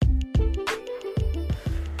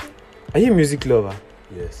Are you a music lover?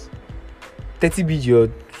 Yes. 30BG or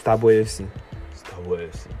Starboy FC? Starboy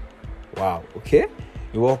FC. Wow, okay.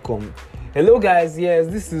 You're welcome. Hello guys, yes,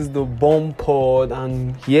 this is the Bomb Pod,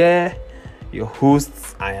 and here your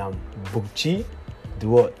hosts. I am Bukchi, the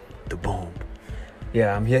what? The Bomb.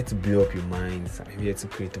 Yeah, I'm here to blow up your minds. I'm here to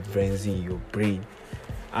create a frenzy in your brain.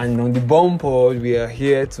 And on the Bomb Pod, we are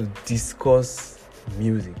here to discuss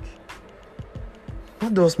music.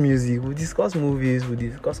 Not just music, we discuss movies, we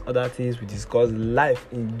discuss other things, we discuss life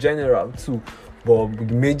in general too. But we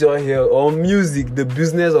major here on music, the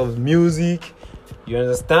business of music. You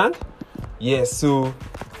understand? Yes, so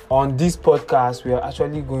on this podcast, we are not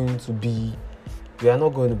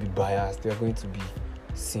going to be biased, we are going to be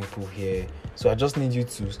simple here. So I just need you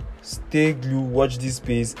to stay glued, watch this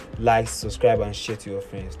space, like, subscribe, and share to your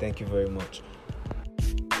friends. Thank you very much.